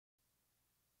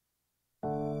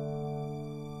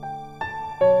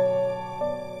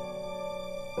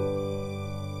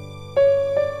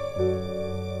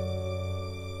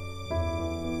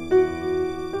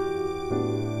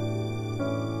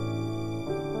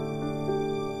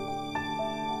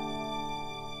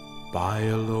By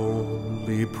a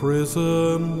lonely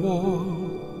prison wall,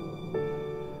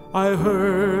 I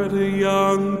heard a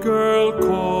young girl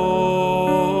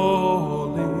calling,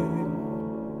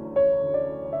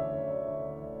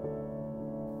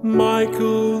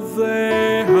 Michael,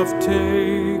 they have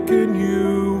taken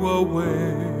you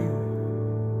away,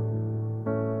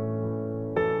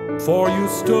 for you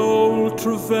stole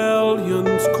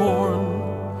Trevelyan's corn,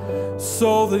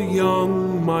 so the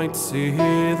young might see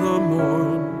the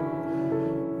morn.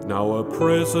 Now a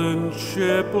prison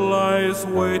ship lies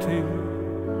waiting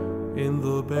in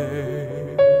the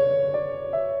bay.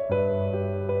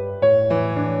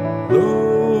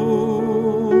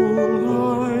 Low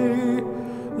lie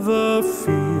the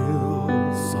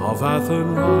fields of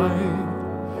Athenry,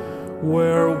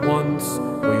 where once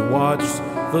we watched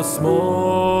the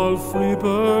small free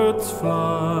birds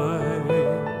fly.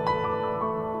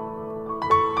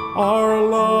 Our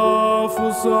love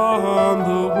was on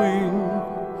the wing,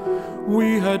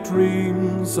 we had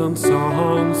dreams and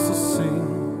songs to sing.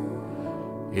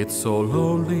 It's so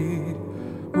lonely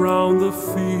round the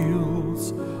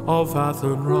fields of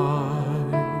Athenry.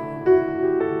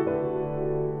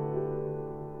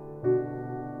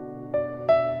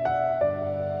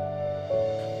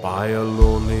 By a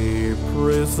lonely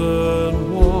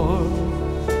prison wall,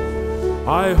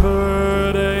 I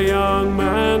heard a young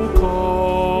man calling.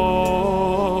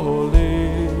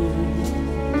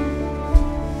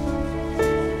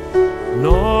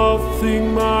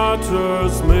 Nothing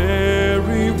matters,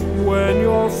 Mary, when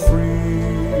you're free.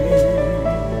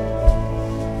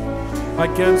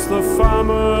 Against the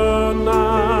famine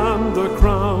and the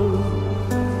crown,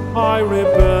 I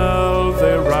rebelled,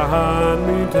 they ran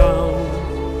me down.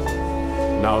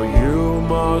 Now you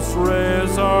must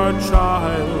raise our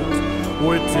child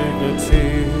with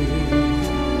dignity.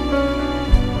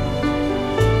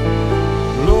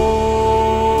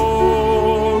 Low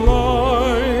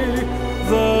lie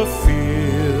the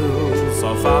fields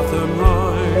of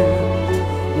Athenry,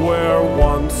 where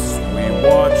once we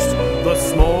watched the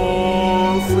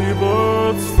small free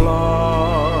birds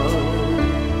fly.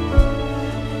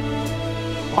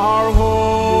 Our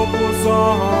hope was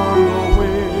on the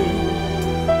wing,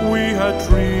 we had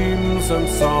dreams and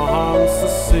songs to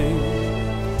sing.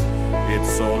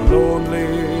 It's so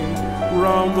lonely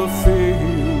round the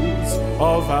fields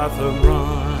of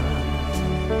Athenry.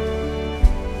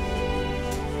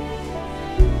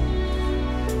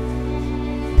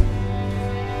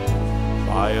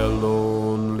 By a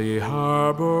lonely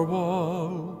harbor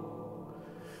wall,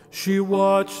 she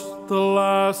watched the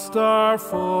last star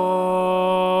falling,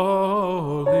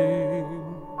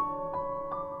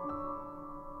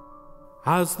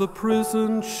 as the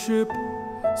prison ship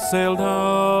sailed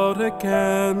out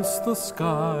against the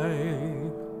sky.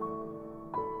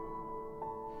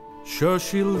 Sure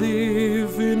she'll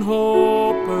live in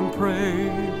hope and pray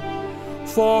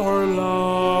for her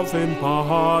love in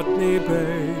Botany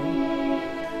Bay.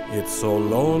 It's so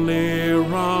lonely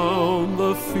round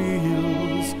the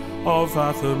fields of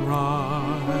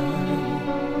Athenry.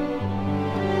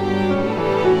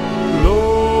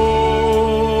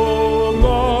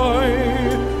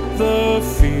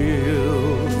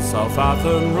 Of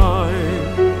Athenry,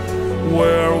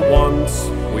 where once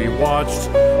we watched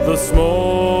the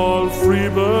small free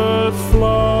birds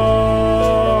fly.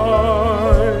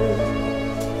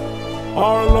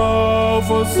 Our love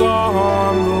was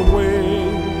on the wing,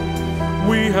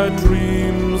 we had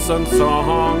dreams and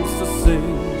songs to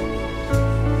sing.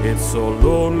 It's so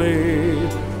lonely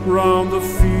round the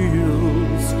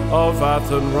fields of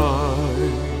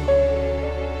Athenry.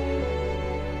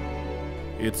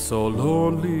 It's so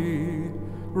lonely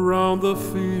round the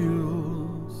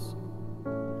fields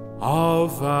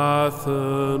of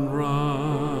Athenry.